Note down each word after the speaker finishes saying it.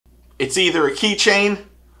It's either a keychain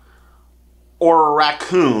or a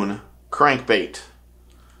Raccoon crankbait.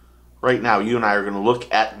 Right now, you and I are going to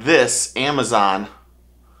look at this Amazon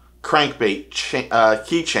crankbait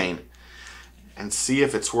keychain and see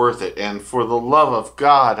if it's worth it. And for the love of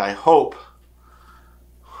God, I hope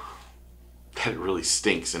that it really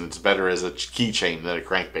stinks and it's better as a keychain than a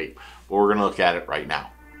crankbait. But we're going to look at it right now.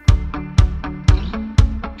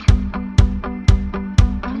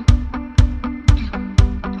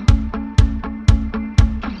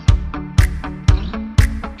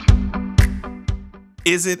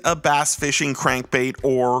 Is it a bass fishing crankbait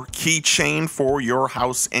or keychain for your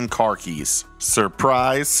house and car keys?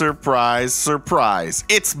 Surprise, surprise, surprise.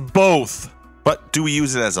 It's both. But do we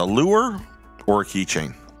use it as a lure or a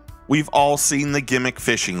keychain? We've all seen the gimmick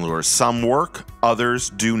fishing lures. Some work, others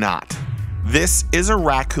do not. This is a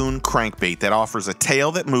Raccoon crankbait that offers a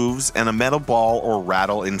tail that moves and a metal ball or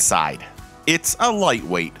rattle inside. It's a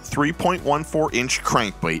lightweight 3.14 inch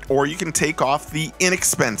crankbait, or you can take off the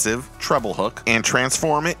inexpensive treble hook and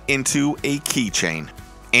transform it into a keychain.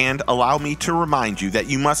 And allow me to remind you that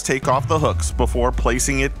you must take off the hooks before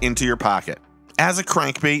placing it into your pocket. As a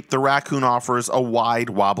crankbait, the Raccoon offers a wide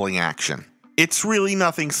wobbling action. It's really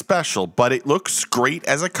nothing special, but it looks great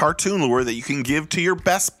as a cartoon lure that you can give to your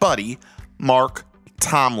best buddy, Mark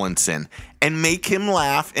Tomlinson, and make him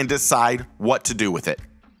laugh and decide what to do with it.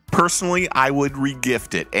 Personally, I would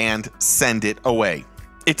regift it and send it away.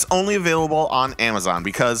 It's only available on Amazon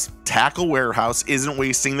because Tackle Warehouse isn't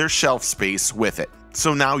wasting their shelf space with it.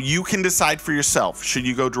 So now you can decide for yourself, should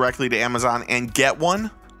you go directly to Amazon and get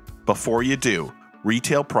one? Before you do,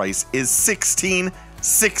 retail price is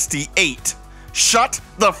 $16.68. Shut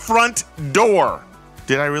the front door!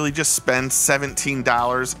 Did I really just spend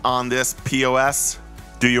 $17 on this POS?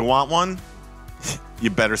 Do you want one? You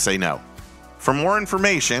better say no. For more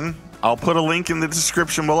information, I'll put a link in the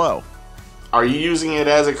description below. Are you using it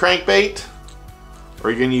as a crankbait? Or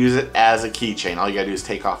are you going to use it as a keychain? All you got to do is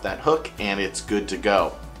take off that hook and it's good to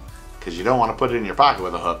go. Because you don't want to put it in your pocket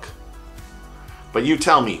with a hook. But you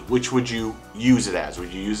tell me, which would you use it as?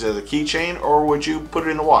 Would you use it as a keychain or would you put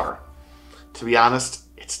it in the water? To be honest,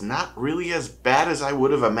 it's not really as bad as I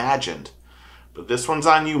would have imagined. But this one's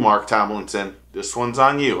on you, Mark Tomlinson. This one's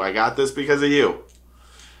on you. I got this because of you.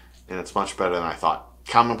 And it's much better than I thought.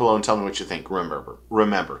 Comment below and tell me what you think.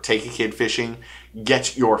 Remember, take a kid fishing,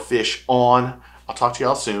 get your fish on. I'll talk to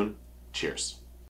y'all soon. Cheers.